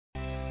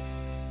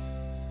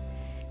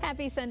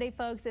Happy Sunday,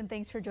 folks, and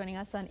thanks for joining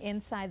us on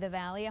Inside the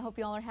Valley. I hope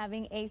you all are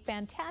having a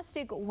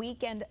fantastic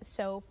weekend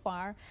so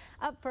far.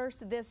 Up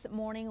first this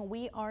morning,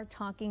 we are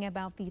talking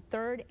about the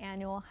third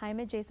annual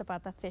Jaime J.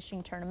 Zapata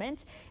Fishing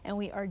Tournament, and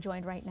we are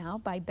joined right now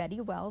by Betty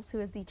Wells, who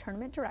is the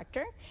tournament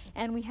director,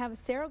 and we have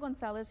Sarah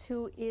Gonzalez,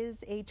 who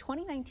is a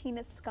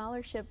 2019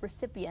 scholarship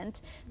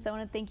recipient. So I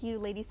want to thank you,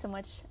 ladies, so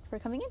much for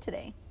coming in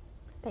today.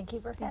 Thank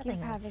you for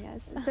having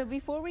us. So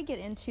before we get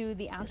into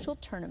the actual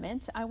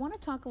tournament, I want to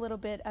talk a little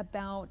bit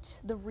about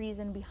the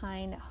reason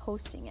behind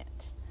hosting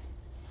it.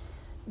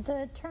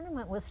 The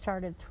tournament was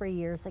started 3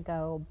 years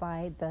ago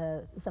by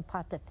the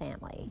Zapata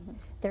family.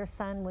 Their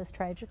son was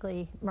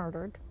tragically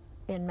murdered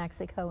in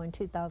Mexico in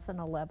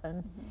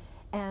 2011,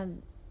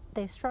 and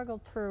they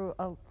struggled through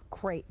a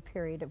great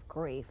period of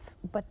grief,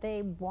 but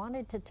they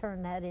wanted to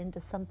turn that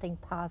into something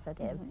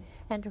positive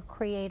and to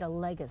create a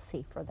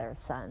legacy for their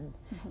son.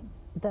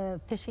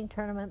 The fishing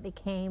tournament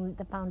became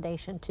the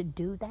foundation to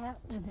do that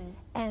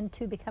and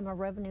to become a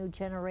revenue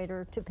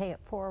generator to pay it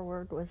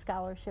forward with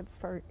scholarships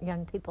for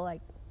young people like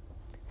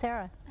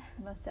Sarah.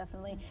 Most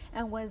definitely.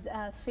 And was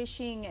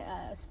fishing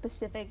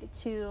specific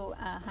to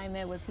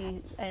Jaime? Was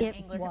he an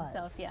angler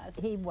himself?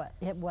 Yes. He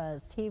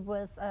was. He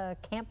was a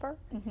camper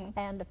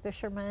and a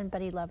fisherman,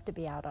 but he loved to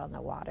be out on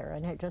the water,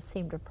 and it just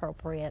seemed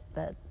appropriate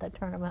that the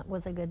tournament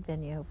was a good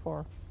venue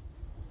for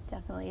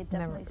it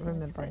definitely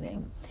seems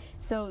fitting.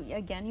 So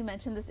again, you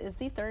mentioned this is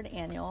the third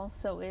annual,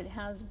 so it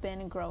has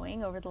been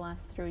growing over the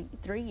last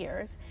three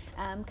years.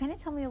 Kind of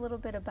tell me a little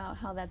bit about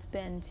how that's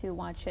been to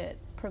watch it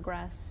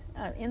progress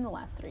in the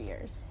last 3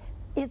 years.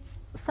 It's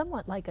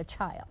somewhat like a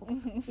child.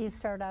 You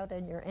start out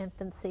in your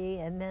infancy,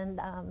 and then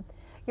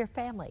your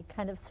family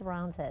kind of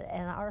surrounds it.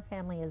 And our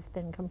family has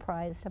been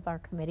comprised of our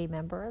committee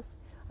members,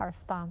 our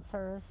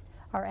sponsors,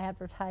 our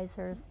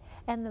advertisers,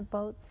 and the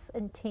boats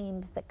and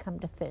teams that come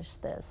to fish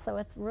this. So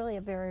it's really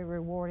a very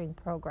rewarding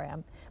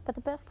program. But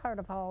the best part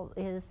of all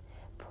is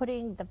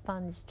putting the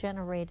funds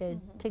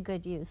generated to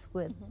good use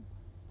with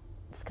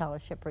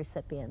scholarship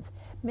recipients.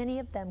 Many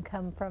of them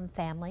come from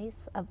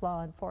families of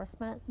law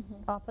enforcement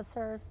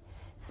officers.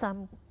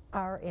 Some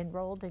are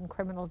enrolled in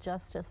criminal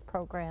justice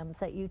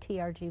programs at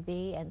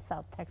UTRGV and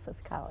South Texas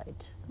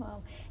College.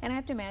 Wow. And I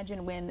have to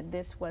imagine when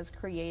this was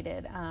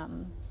created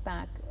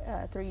back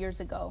 3 years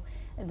ago,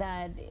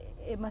 that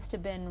it must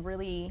have been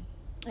really,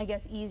 I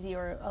guess, easy,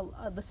 or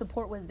the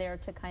support was there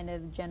to kind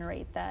of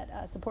generate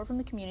that support from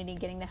the community,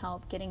 getting the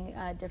help, getting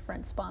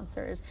different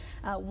sponsors,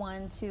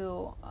 one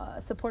to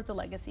support the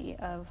legacy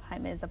of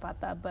Jaime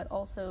Zapata, but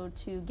also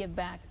to give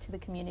back to the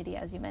community,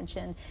 as you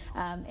mentioned,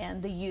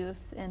 and the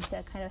youth, and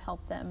to kind of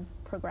help them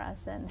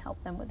progress and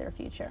help them with their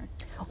future.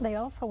 They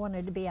also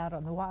wanted to be out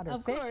on the water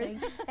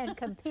fishing and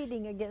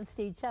competing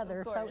against each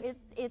other, so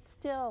it's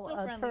still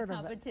a friendly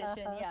tournament.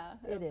 Competition. Yeah,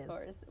 it is. Of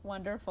course.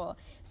 Wonderful.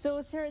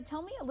 So Sarah,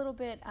 tell me a little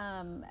bit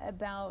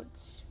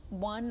about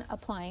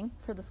applying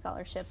for the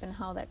scholarship and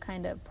how that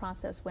kind of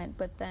process went,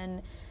 but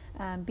then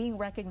being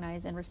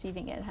recognized and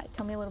receiving it.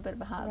 Tell me a little bit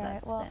about how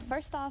that's been. Well,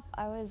 first off,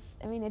 I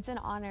mean, it's an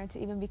honor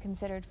to even be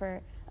considered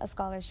for a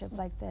scholarship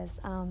like this.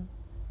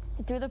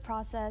 Through the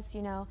process,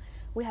 you know,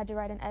 we had to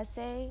write an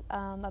essay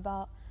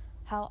about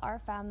how our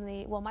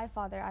family, well, my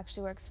father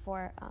actually works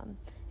for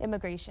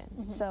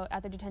immigration, so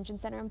at the detention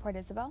center in Port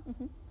Isabel.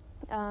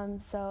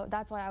 So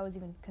that's why I was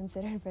even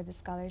considered for the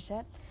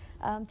scholarship.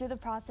 Through the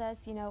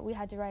process, you know, we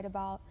had to write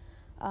about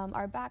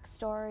our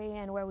backstory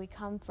and where we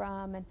come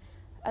from, and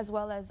as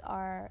well as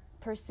our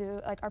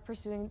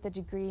pursuing the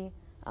degree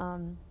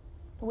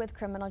with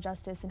criminal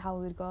justice and how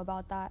we would go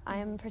about that. I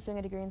am pursuing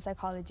a degree in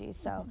psychology,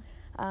 so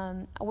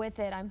with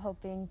it, I'm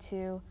hoping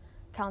to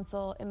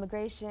counsel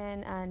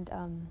immigration and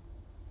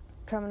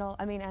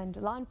and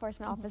law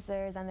enforcement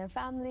officers and their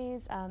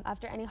families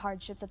after any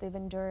hardships that they've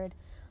endured.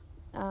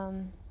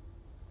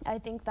 I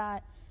think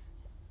that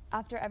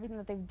after everything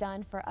that they've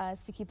done for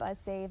us to keep us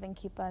safe and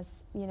keep us,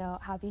 you know,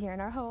 happy here in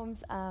our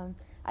homes,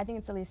 I think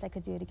it's the least I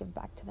could do to give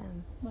back to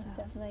them. Most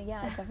definitely,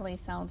 yeah, it definitely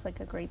sounds like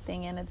a great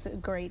thing, and it's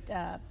great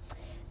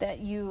that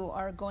you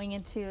are going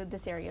into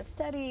this area of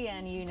study,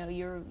 and you know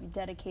you're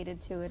dedicated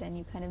to it, and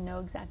you kind of know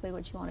exactly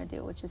what you want to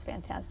do, which is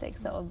fantastic.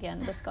 So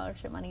again, the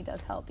scholarship money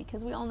does help,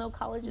 because we all know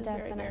college is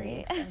very, very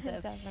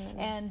expensive.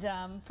 And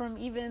from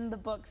even the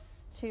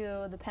books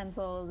to the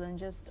pencils and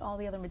just all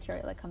the other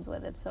material that comes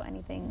with it, so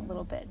anything a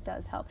little bit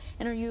does help.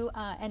 And are you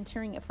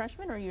entering a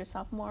freshman, or are you a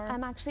sophomore?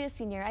 I'm actually a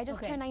senior. I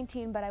just turned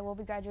 19, but I will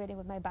be graduating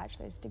with my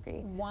bachelor's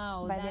degree.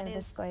 Wow, by the end of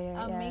the school year.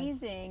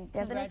 Amazing.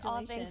 Yes, and it's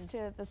all thanks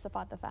to the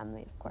Zapata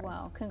family, of course.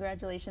 Wow,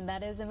 congratulations.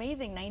 That is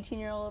amazing.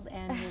 19-year-old,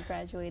 and you're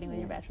graduating with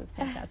your bachelor's.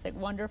 Fantastic.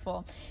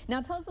 Wonderful. Now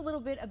tell us a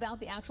little bit about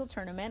the actual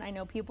tournament. I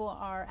know people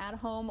are at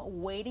home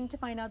waiting to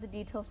find out the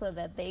details so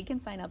that they can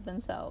sign up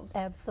themselves.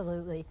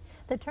 Absolutely.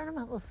 The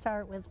tournament will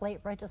start with late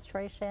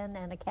registration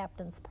and a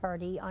captain's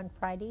party on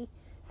Friday,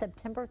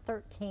 September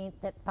 13th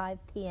at 5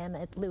 p.m.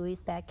 at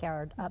Louie's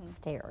Backyard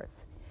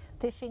upstairs.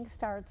 Fishing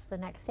starts the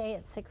next day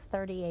at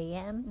 6:30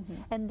 a.m.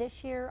 And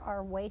this year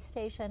our weigh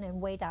station and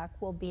weigh dock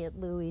will be at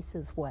Louis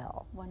as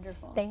well.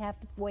 Wonderful. They have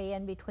to weigh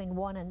in between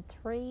 1 and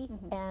 3,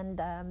 and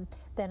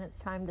then it's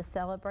time to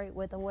celebrate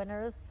with the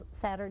winners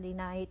Saturday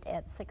night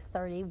at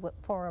 6:30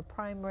 for a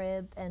prime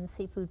rib and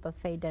seafood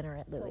buffet dinner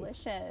at Louis.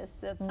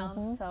 Delicious. That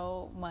sounds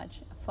so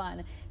much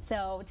fun.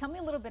 So tell me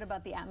a little bit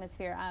about the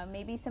atmosphere.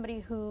 Maybe somebody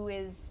who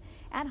is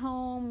at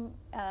home,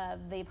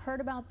 they've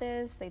heard about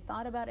this, they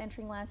thought about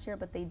entering last year,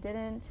 but they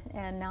didn't,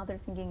 and now they're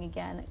thinking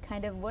again.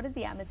 Kind of, what is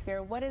the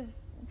atmosphere? What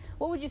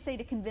would you say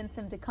to convince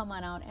them to come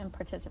on out and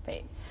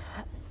participate?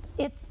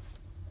 It's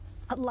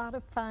a lot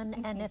of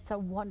fun, and it's a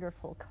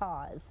wonderful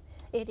cause.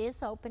 It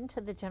is open to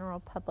the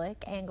general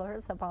public,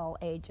 anglers of all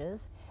ages,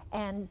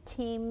 and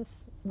teams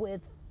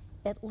with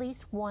at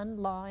least one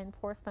law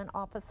enforcement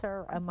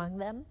officer among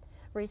them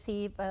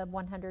receive a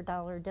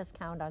 $100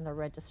 discount on their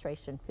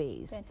registration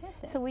fees.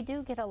 Fantastic. So we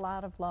do get a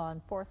lot of law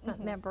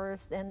enforcement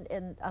members,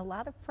 and a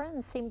lot of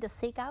friends seem to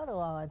seek out a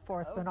law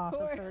enforcement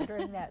officer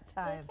during that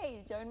time.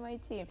 Hey, join my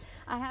team.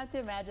 I have to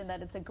imagine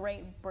that it's a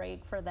great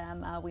break for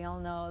them. We all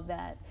know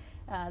that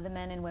the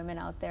men and women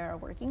out there are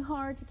working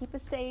hard to keep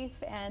us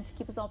safe and to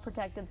keep us all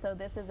protected. So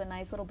this is a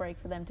nice little break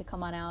for them to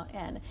come on out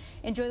and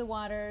enjoy the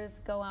waters,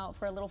 go out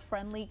for a little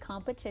friendly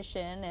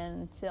competition,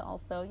 and to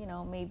also, you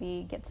know,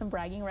 maybe get some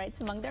bragging rights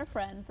among their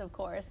friends, of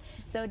course.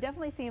 So it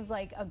definitely seems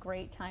like a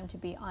great time to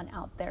be on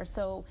out there.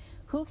 So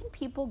who can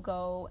people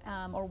go,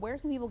 or where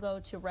can people go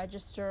to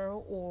register,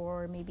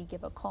 or maybe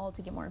give a call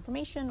to get more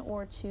information,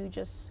 or to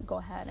just go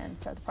ahead and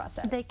start the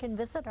process? They can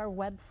visit our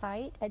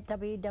website at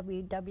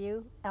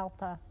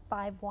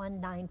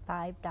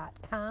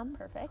www.alpha5195.com.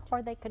 Perfect.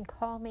 Or they can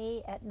call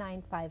me at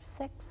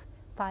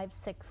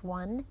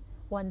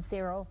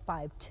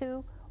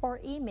 956-561-1052, or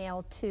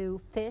email to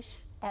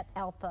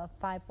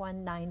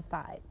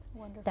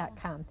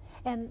fish@alpha5195.com.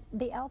 And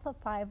the Alpha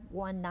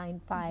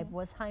 5195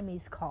 was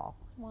Jaime's call.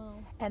 Wow.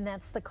 And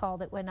that's the call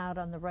that went out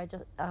on the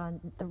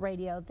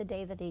radio the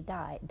day that he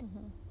died.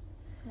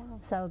 Wow.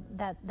 So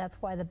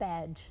that's why the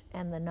badge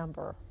and the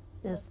number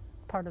is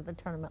part of the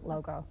tournament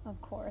logo.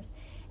 Of course.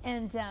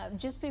 And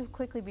just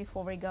quickly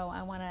before we go,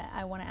 I want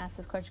to ask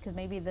this question, because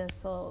maybe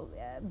this will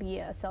be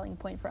a selling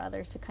point for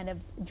others to kind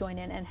of join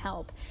in and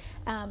help.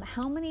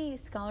 How many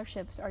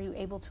scholarships are you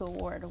able to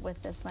award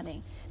with this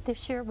money?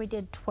 This year we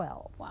did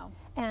 12. Wow.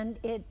 And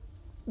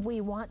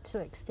we want to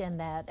extend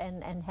that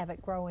and have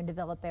it grow and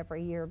develop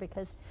every year,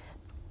 because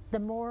the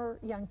more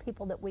young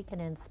people that we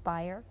can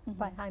inspire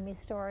by Jaime's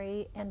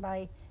story and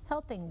by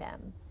helping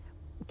them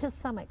to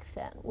some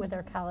extent with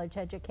their college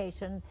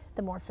education,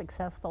 the more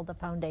successful the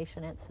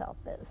foundation itself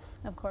is.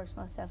 Of course,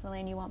 most definitely.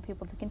 And you want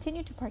people to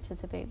continue to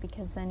participate,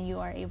 because then you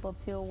are able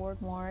to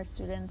award more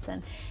students.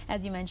 And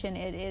as you mentioned,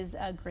 it is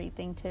a great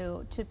thing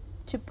to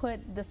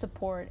put the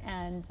support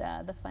and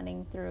the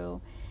funding through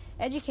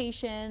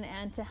education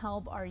and to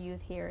help our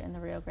youth here in the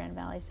Rio Grande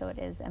Valley. So it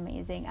is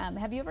amazing.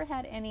 Have you ever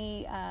had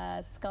any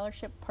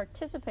scholarship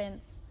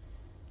participants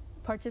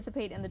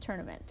participate in the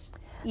tournament,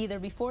 either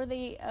before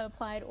they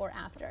applied or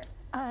after?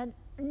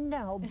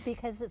 No,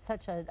 because it's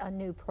such a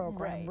new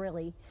program,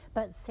 really.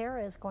 But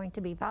Sarah is going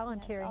to be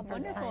volunteering her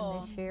time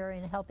this year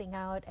in helping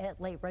out at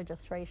late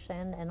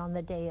registration and on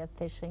the day of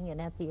fishing and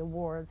at the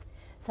awards.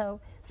 So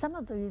some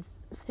of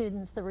these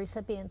students, the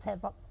recipients,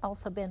 have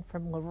also been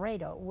from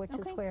Laredo, which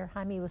is where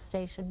Jaime was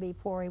stationed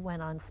before he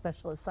went on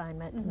special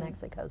assignment to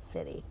Mexico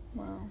City.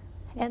 Wow.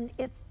 And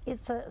it's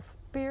a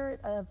spirit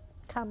of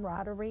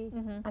camaraderie,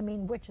 I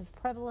mean, which is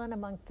prevalent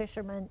among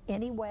fishermen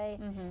anyway,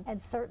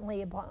 and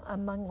certainly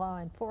among law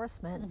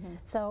enforcement.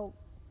 So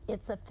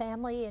it's a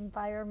family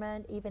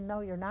environment, even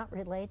though you're not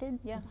related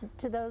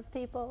to those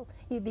people.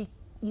 You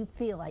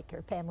feel like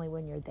your family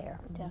when you're there.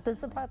 Definitely. The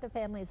Zapata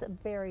family is a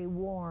very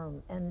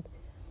warm and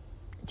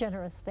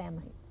generous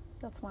family.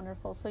 That's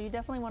wonderful. So you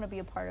definitely want to be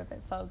a part of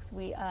it, folks.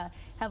 We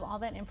have all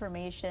that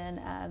information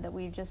that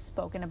we've just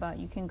spoken about.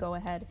 You can go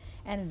ahead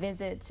and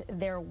visit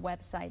their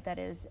website. That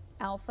is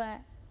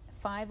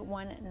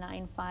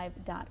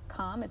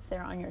alpha5195.com. It's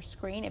there on your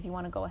screen if you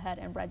want to go ahead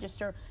and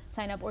register,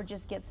 sign up, or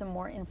just get some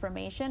more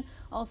information.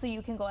 Also,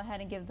 you can go ahead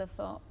and give the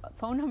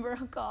phone number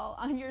a call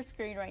on your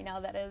screen right now.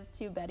 That is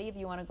to Betty if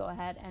you want to go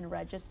ahead and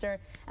register.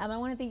 I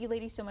want to thank you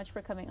ladies so much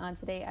for coming on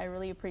today. I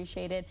really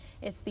appreciate it.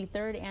 It's the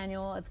 3rd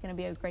annual. It's going to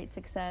be a great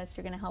success.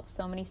 You're going to help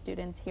so many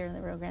students here in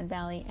the Rio Grande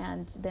Valley,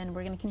 and then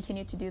we're going to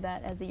continue to do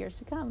that as the years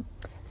to come.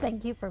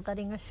 Thank you for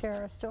letting us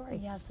share our story.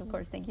 Yes, of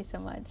course. Thank you so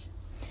much.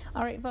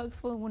 All right,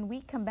 folks, well, when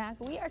we come back,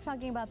 we are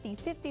talking about the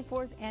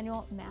 54th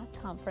annual math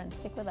conference.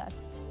 Stick with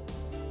us.